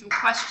 I'll take some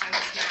questions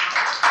now.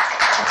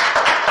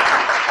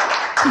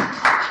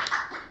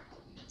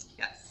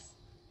 Yes.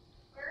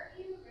 Where are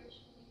you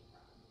originally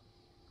from?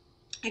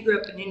 I grew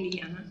up in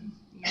Indiana,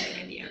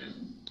 Indiana.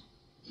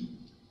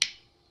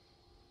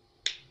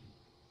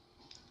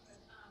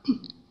 I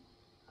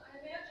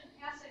imagine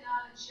passing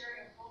on and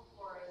sharing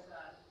folklore is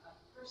a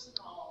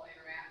personal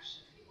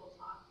interaction. People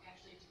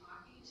actually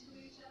talking to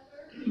each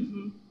other.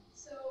 Mm-hmm.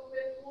 So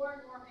with more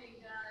and more being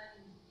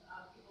done,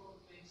 people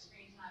doing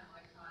screen time,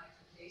 electronics,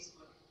 and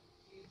Facebook,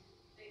 do you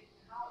think,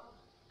 how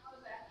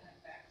is that going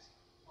to affect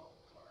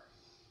folklore?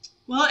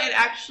 Well, it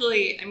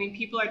actually, I mean,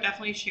 people are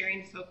definitely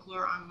sharing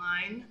folklore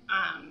online.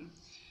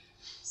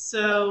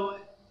 So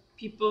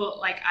people,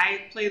 like,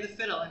 I play the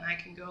fiddle and I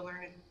can go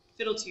learn a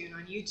fiddle tune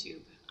on YouTube.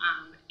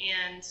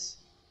 And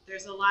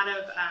there's a lot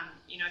of,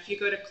 if you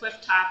go to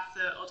Cliff Top,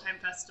 the Old Time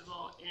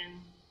Festival in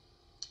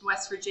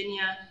West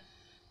Virginia,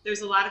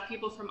 there's a lot of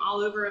people from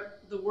all over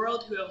the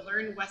world who have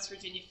learned West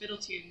Virginia fiddle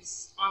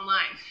tunes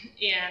online.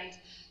 And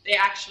they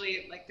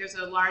actually, there's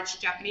a large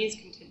Japanese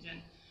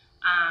contingent.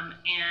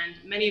 And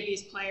many of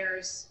these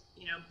players,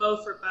 bow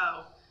for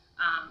bow,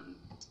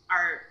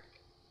 are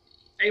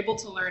able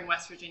to learn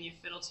West Virginia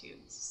fiddle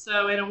tunes.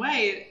 So in a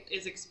way, it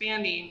is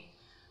expanding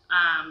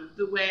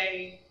the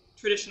way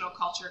traditional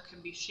culture can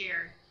be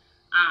shared.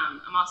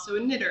 I'm also a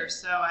knitter,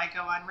 so I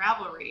go on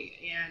Ravelry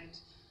and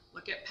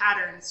look at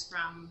patterns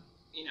from,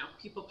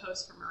 people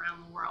post from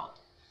around the world.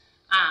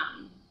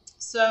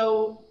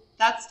 So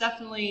that's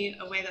definitely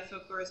a way that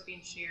folklore is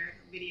being shared.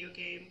 Video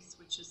games,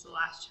 which is the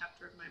last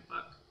chapter of my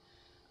book.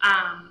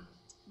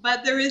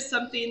 But there is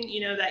something,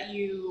 that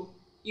you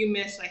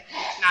miss, I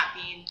think, not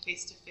being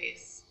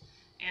face-to-face.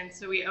 And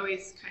so we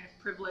always kind of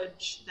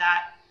privilege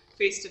that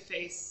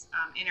face-to-face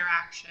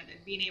interaction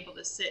and being able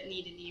to sit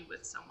knee to knee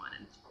with someone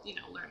and,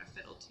 learn a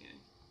fiddle tune.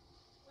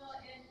 Well,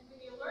 and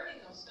when you're learning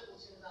those fiddle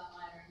tunes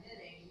online or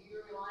knitting,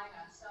 you're relying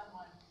on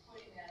someone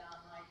putting that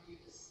online for you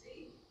to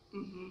see.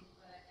 Mm-hmm.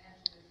 But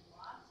actually, there's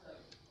lots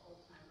of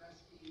old-time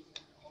recipes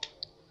and old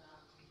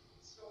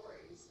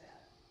stories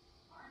that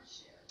aren't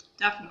shared.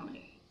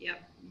 Definitely. Yep.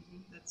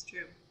 Mm-hmm. That's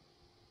true.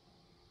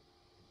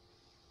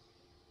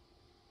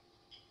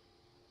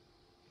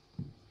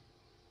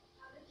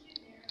 How did you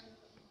narrow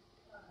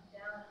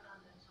down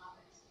on the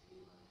topics that you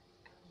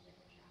wanted on the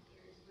different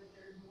chapters? Was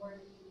there more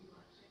that you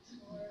want to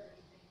explore, or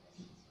do you think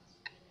this is supposed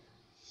to be there?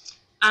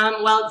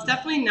 Well, it's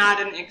definitely not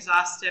an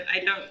exhaustive. I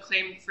don't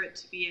claim for it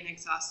to be an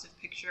exhaustive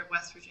picture of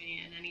West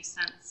Virginia in any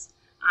sense.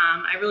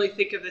 I really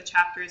think of the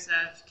chapters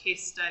as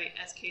case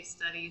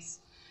studies,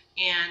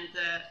 and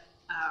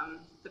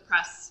the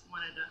press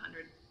wanted a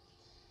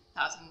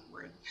 100,000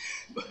 word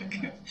book.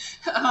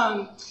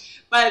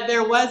 But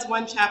there was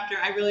one chapter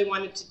I really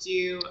wanted to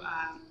do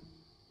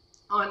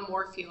on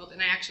Moorfield,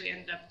 and I actually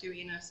ended up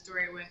doing a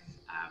story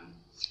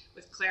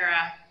with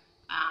Clara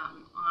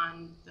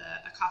on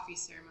a coffee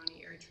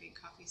ceremony, Eritrean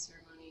coffee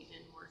ceremony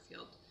in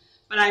Moorfield.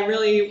 But I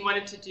really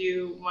wanted to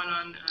do one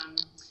on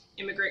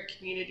immigrant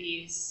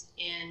communities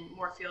in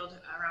Moorfield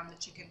around the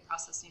chicken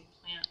processing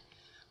plant.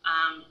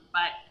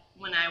 But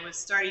when I was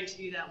starting to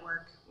do that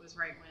work was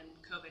right when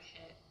COVID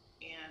hit,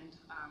 and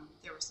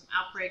there were some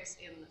outbreaks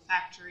in the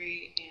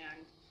factory,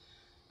 and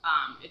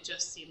it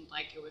just seemed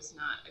like it was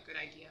not a good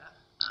idea,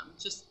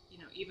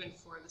 even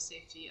for the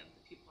safety of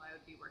the people I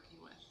would be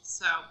working with.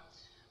 So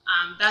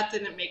that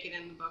didn't make it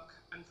in the book,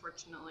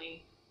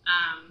 unfortunately.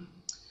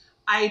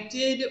 I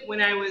did, when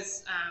I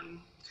was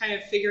kind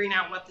of figuring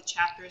out what the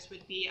chapters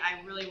would be,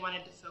 I really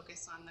wanted to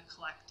focus on the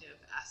collective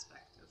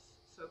aspect of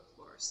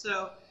folklore.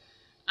 So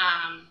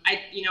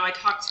I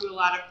talked to a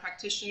lot of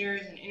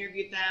practitioners and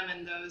interviewed them,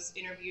 and those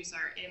interviews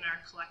are in our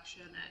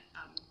collection at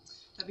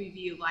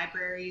WVU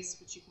Libraries,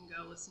 which you can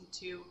go listen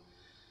to.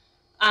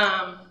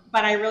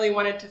 But I really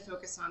wanted to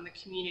focus on the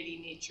community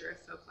nature of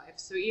folk life.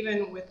 So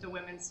even with the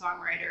women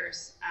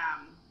songwriters,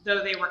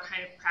 though they were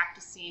kind of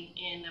practicing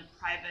in a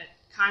private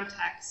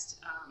context,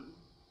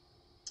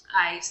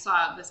 I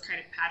saw this kind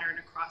of pattern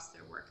across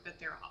their work, that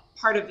they're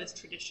part of this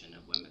tradition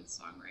of women's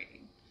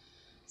songwriting.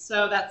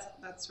 So that's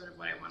sort of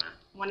what I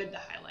wanted to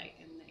highlight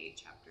in the 8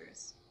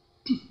 chapters.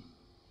 Do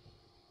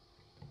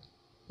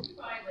you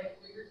find, for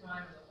your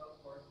time as a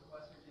folklorist for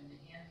West Virginia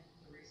and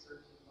the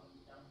research of what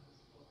you've done in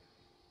this book,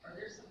 are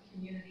there some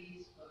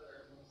communities,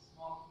 whether they're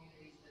small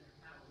communities, that are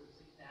kind of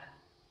losing that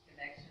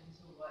connection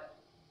to what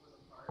was a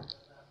part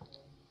of that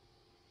whole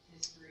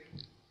history?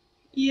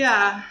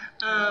 Yeah.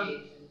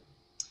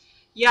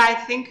 I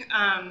think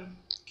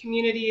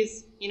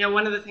communities,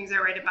 one of the things I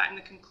write about in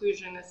the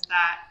conclusion is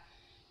that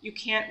you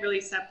can't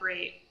really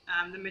separate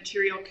the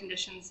material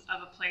conditions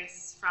of a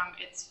place from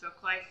its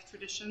folk life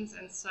traditions.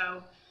 And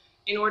so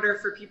in order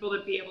for people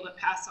to be able to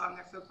pass on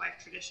their folk life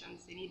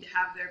traditions, they need to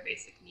have their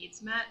basic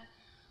needs met.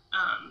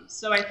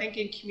 So I think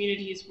in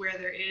communities where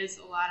there is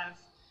a lot of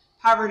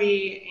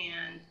poverty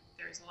and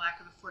there's a lack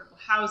of affordable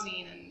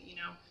housing and,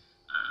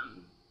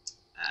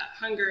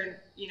 hunger and,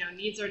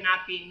 needs are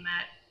not being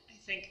met, I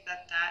think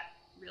that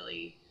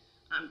really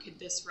could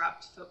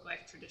disrupt folk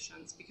life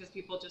traditions because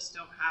people just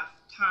don't have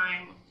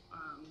time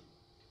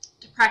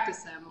to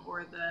practice them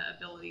or the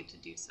ability to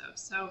do so.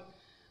 So,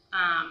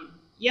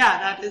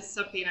 that is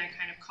something I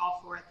kind of call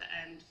for at the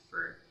end,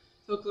 for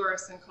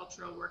folklorists and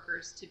cultural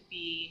workers to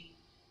be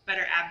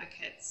better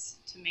advocates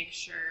to make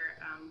sure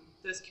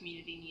those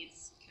community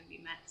needs can be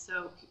met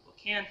so people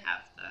can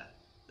have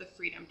the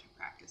freedom to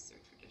practice their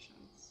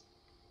traditions.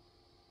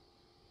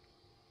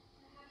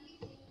 How do you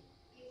think,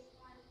 based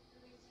on the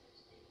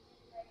research that you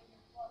did writing your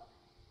book,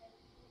 that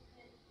people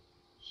could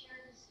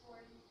share the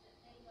stories that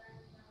they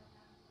learned about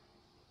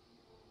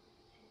people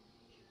in the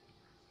future?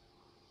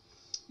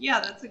 Yeah,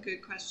 that's a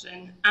good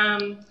question.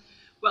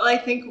 Well, I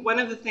think one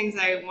of the things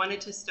I wanted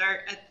to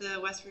start at the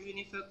West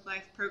Virginia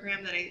Folklife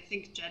program that I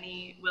think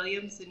Jenny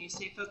Williams, the new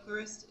state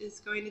folklorist, is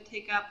going to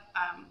take up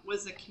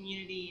was a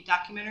community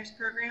documentaries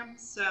program.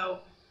 So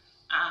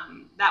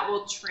that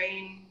will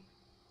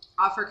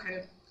offer kind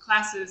of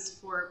classes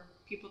for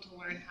people to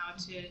learn how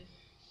to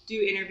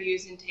do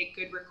interviews and take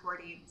good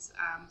recordings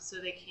so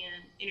they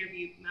can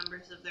interview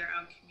members of their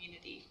own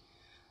community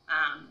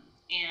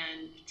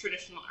and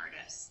traditional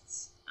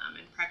artists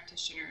and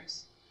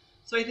practitioners.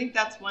 So I think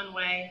that's one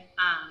way.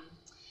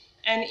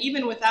 And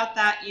even without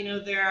that,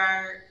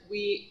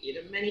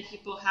 many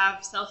people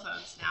have cell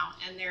phones now,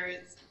 and there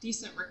is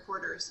decent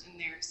recorders in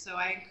there. So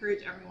I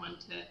encourage everyone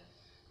to,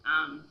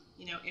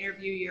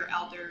 interview your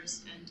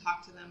elders and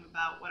talk to them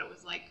about what it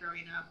was like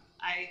growing up.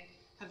 I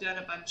have done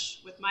a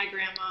bunch with my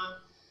grandma,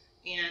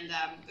 and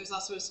there's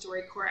also a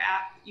StoryCorps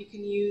app you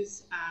can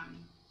use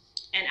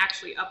and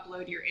actually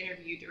upload your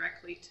interview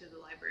directly to the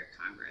Library of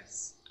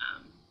Congress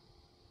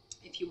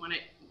if you want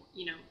it,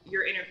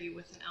 your interview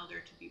with an elder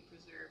to be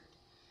preserved.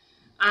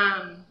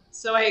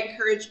 So I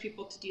encourage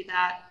people to do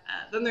that.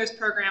 Then there's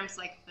programs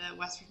like the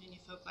West Virginia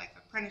Folklife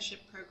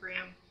Apprenticeship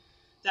Program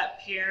that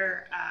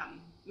pair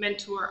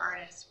mentor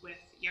artists with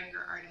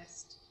younger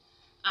artists,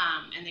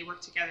 and they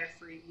work together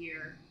for a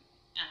year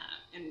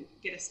and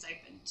get a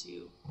stipend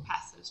to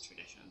pass those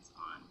traditions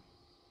on,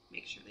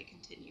 make sure they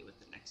continue with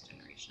the next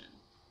generation.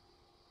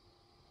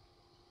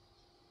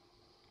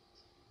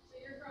 So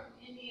you're from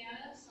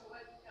Indiana, so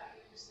what got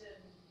you interested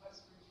in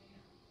West Virginia?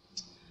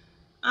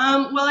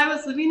 Well, I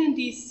was living in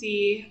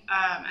DC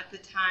at the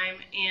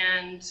time,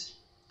 and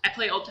I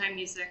play old time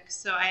music,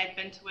 so I had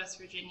been to West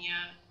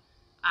Virginia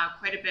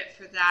quite a bit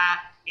for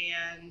that,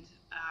 and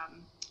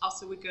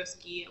also would go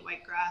ski at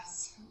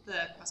Whitegrass,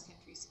 the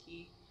cross-country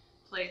ski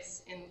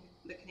place in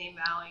the Canaan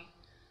Valley.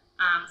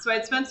 So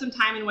I'd spent some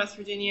time in West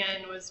Virginia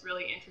and was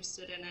really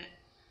interested in it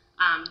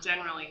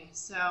generally.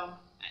 So,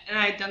 and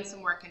I had done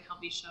some work in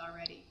Helvetia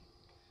already.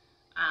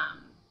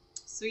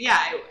 So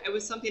yeah, it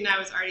was something I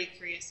was already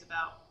curious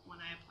about when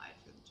I applied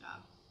for the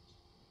job.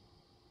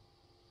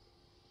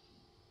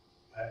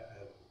 I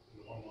have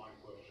an online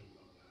question. I'm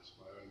going to ask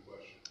my own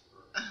question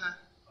first.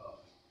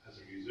 As a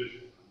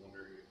musician, I'm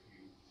wondering if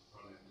you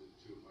run into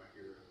two of my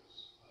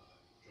heroes,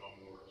 John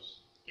Morris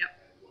and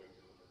Dwight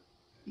Diller,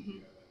 and if you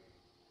have any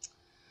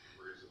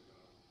memories of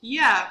them.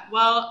 Yeah,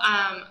 well,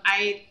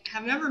 I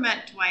have never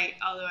met Dwight,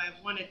 although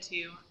I've wanted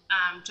to.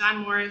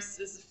 John Morris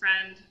is a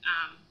friend.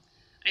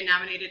 I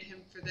nominated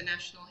him for the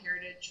National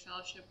Heritage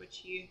Fellowship, which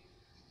he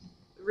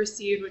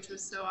received, which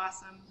was so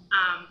awesome.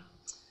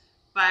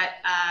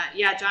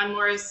 Yeah, John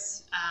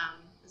Morris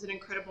is an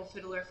incredible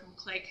fiddler from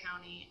Clay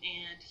County,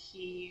 and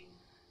he,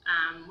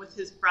 with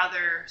his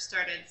brother,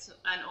 started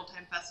an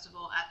old-time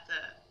festival at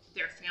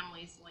their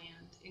family's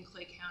land in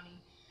Clay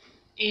County.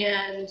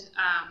 And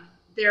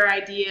their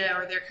idea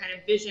or their kind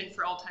of vision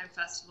for Old Time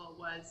Festival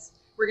was,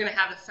 we're going to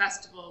have a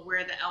festival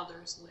where the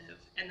elders live,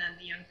 and then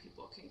the young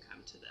people can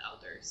come to the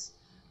elders,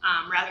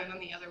 rather than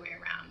the other way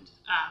around.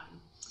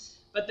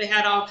 But they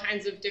had all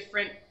kinds of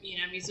different,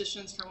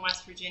 musicians from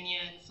West Virginia,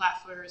 and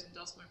flatfooters and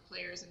dulcimer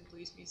players and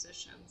blues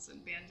musicians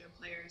and banjo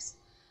players.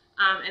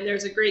 And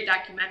there's a great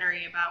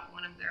documentary about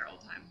one of their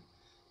old time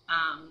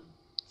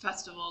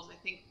festivals. I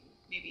think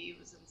maybe it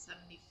was in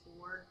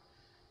 '74.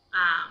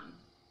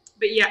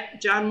 But yeah,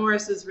 John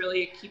Morris is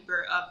really a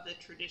keeper of the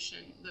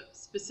tradition, the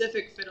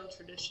specific fiddle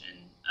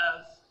tradition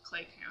of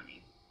Clay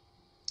County.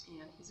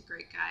 And he's a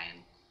great guy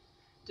and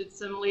did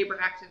some labor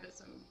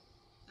activism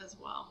as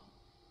well.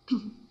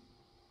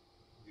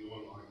 The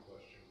online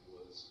question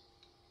was,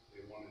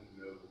 they wanted to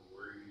know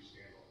where you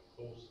stand on the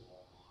coleslaw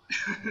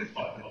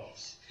line,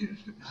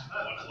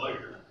 much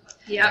later.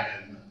 Yep.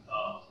 And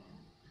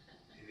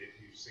if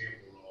you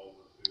sampled all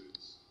the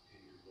foods in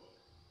your book.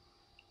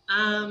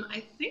 I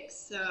think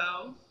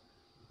so.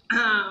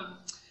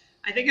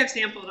 I think I've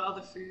sampled all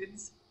the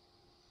foods.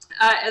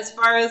 As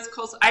far as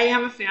coleslaw, I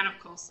am a fan of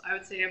coleslaw. I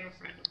would say I'm a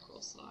friend of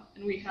coleslaw,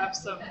 and we have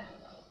some friends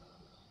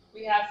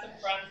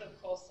of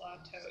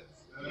coleslaw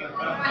totes.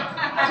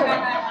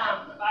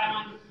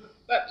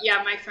 But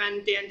yeah, my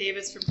friend Dan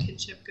Davis from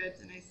Kinship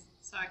Goods, and I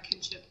saw a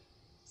Kinship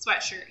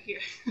sweatshirt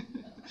here.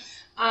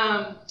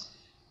 But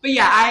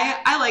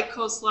yeah, I like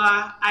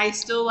coleslaw. I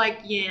still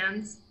like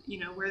yams,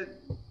 where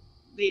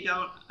they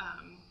don't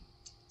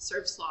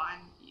serve slaw,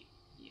 and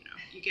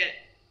you get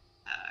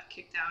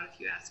kicked out if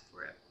you ask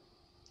for it.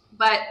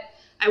 But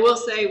I will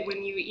say,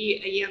 when you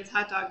eat a Yams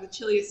hot dog, the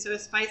chili is so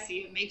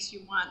spicy it makes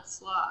you want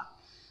slaw.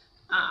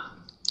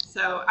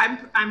 So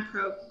I'm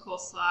pro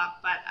coleslaw,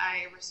 but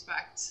I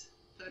respect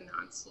the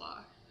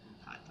non-slaw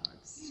hot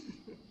dogs.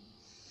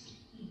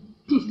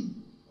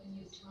 When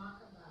you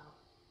talk about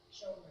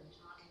children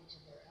talking to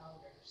their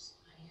elders,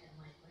 I had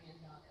my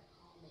granddaughter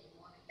call me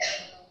one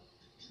ago.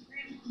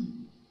 Grandma,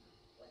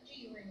 what do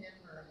you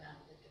remember about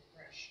the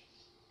Depression?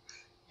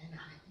 And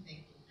I'm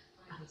thinking,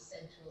 I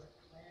said to her,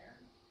 Claire,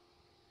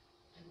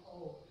 I'm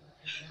old, but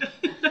I'm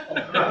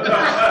not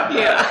old.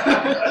 Yeah.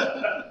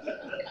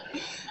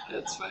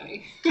 That's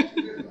funny.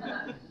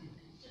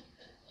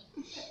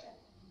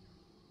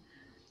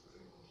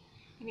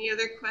 Any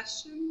other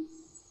questions?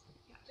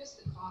 Yeah. Just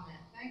a comment.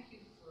 Thank you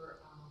for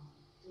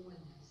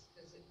doing this,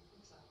 because it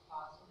puts a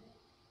positive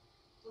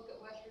look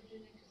at West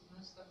Virginia, because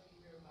most stuff you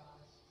hear about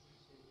us is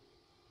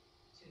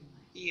too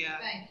nice. Yeah.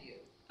 Thank you.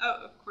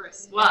 Oh, of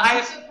course. And Well,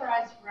 I'm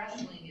surprised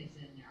wrestling is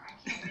in there. I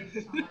can't wait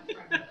to tell my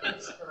friend in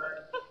Pittsburgh,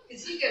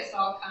 because he gets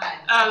all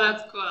kinds. Oh,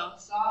 that's cool.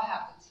 So I'll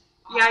have to.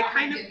 Yeah, I I'll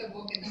kind of get the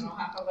book, and then I'll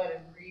have to let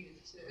him read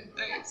it too.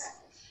 Nice.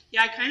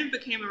 Yeah, I kind of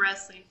became a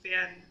wrestling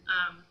fan.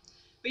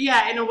 But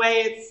yeah, in a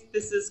way,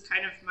 this is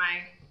kind of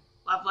my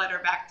love letter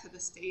back to the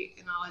state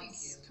and all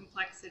its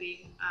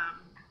complexity.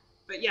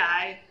 But yeah,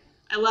 I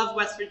love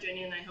West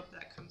Virginia, and I hope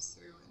that comes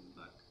through in the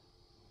book.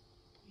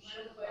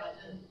 One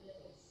question,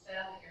 it's sad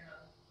that you're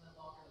no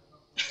longer the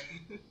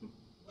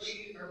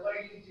folklorist. What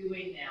are you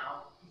doing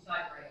now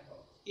besides writing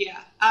books?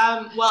 Yeah,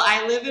 Well,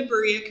 I live in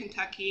Berea,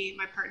 Kentucky.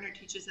 My partner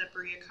teaches at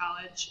Berea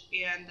College,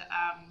 and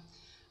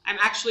I'm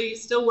actually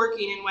still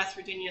working in West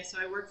Virginia. So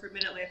I work for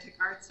Mid-Atlantic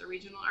Arts, a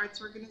regional arts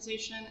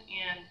organization,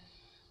 and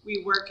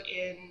we work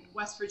in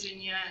West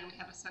Virginia, and we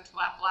have a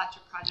Central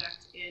Appalachia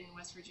project in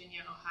West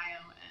Virginia,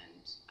 Ohio,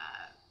 and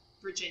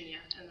Virginia,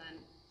 and then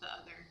the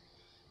other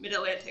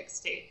Mid-Atlantic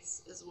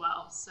states as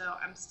well. So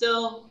I'm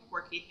still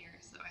working here,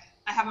 so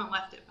I haven't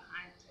left it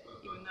behind,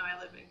 even though I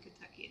live in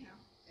Kentucky now.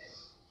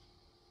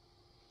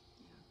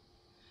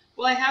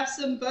 Well, I have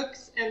some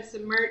books and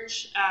some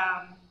merch.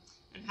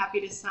 I'm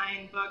happy to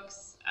sign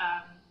books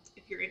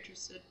if you're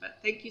interested, but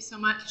thank you so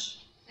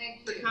much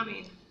for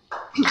coming. I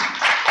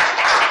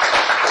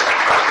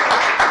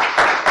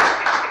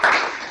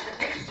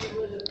think you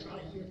would have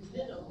brought your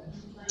fiddle.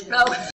 Oh.